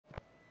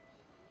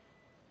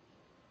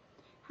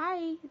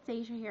Hi, it's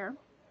Asia here,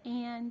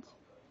 and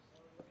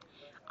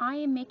I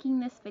am making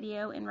this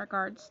video in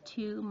regards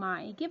to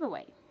my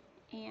giveaway.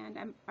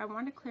 And I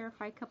want to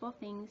clarify a couple of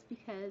things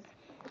because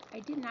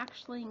I didn't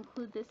actually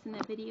include this in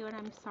the video, and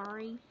I'm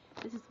sorry.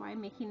 This is why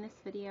I'm making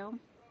this video.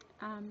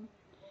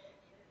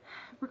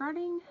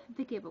 Regarding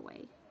the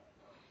giveaway,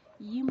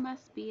 you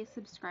must be a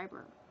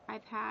subscriber.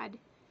 I've had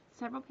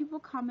several people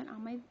comment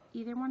on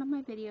either one of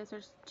my videos.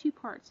 There's two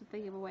parts of the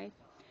giveaway.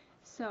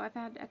 So I've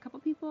had a couple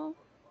people,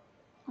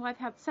 well, I've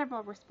had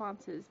several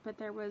responses, but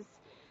there was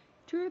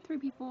 2 or 3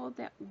 people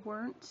that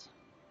weren't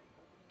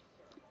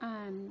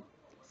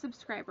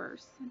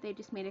subscribers. They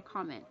just made a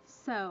comment.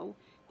 So,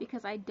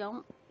 because I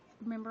don't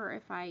remember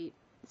if I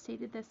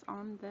stated this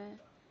on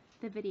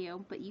the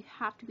video, but you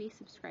have to be a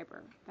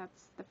subscriber.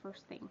 That's the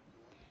first thing.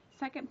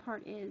 Second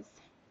part is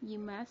you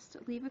must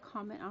leave a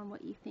comment on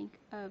what you think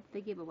of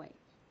the giveaway.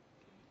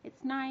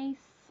 It's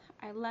nice,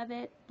 I love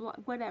it,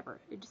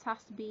 whatever. It just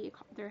has to be,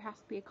 there has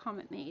to be a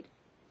comment made.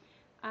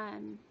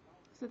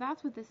 So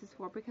that's what this is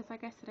for, because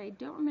like I said, I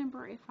don't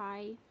remember if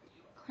I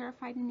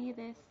clarified any of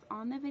this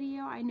on the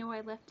video. I know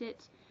I left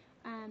it,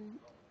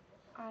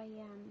 I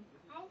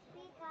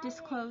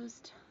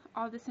disclosed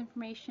all this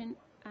information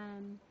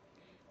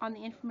on the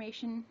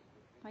information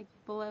like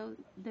below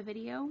the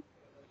video,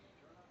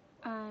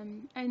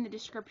 in the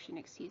description,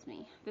 excuse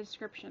me, the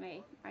description.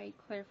 I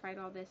clarified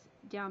all this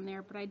down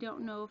there, but I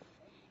don't know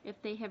if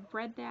they have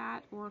read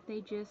that or if they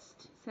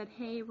just said,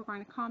 hey, we're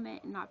going to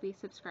comment and not be a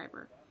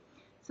subscriber.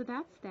 So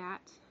that's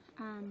that.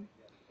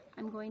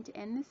 I'm going to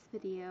end this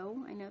video.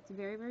 I know it's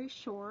very, very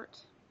short.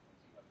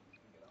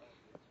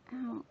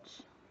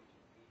 Ouch.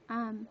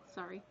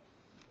 Sorry.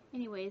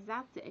 Anyways,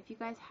 that's it. If you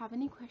guys have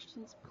any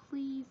questions,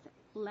 please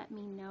let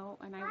me know,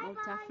 and I will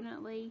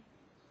definitely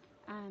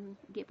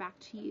get back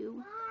to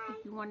you.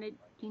 If you wanted,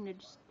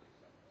 just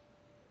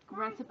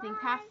run something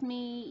past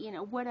me,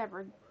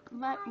 whatever,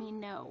 let me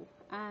know.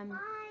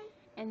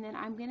 And then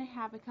I'm going to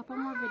have a couple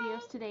more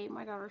videos today.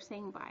 My daughter's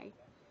saying bye.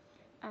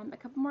 A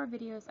couple more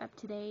videos up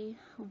today.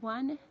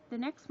 The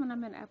next one I'm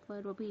going to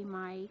upload will be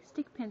my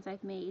stick pins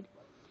I've made,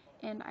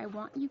 and I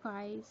want you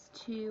guys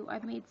to,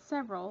 I've made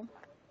several.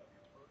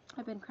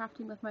 I've been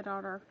crafting with my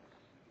daughter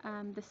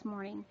this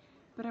morning,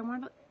 but I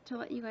want to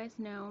let you guys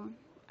know,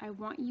 I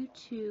want you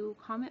to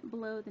comment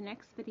below the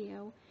next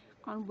video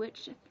on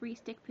which 3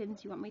 stick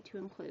pins you want me to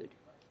include.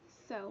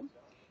 So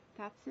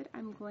that's it.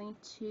 I'm going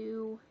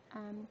to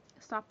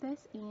stop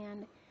this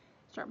and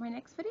start my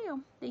next video.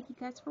 Thank you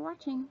guys for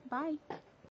watching. Bye.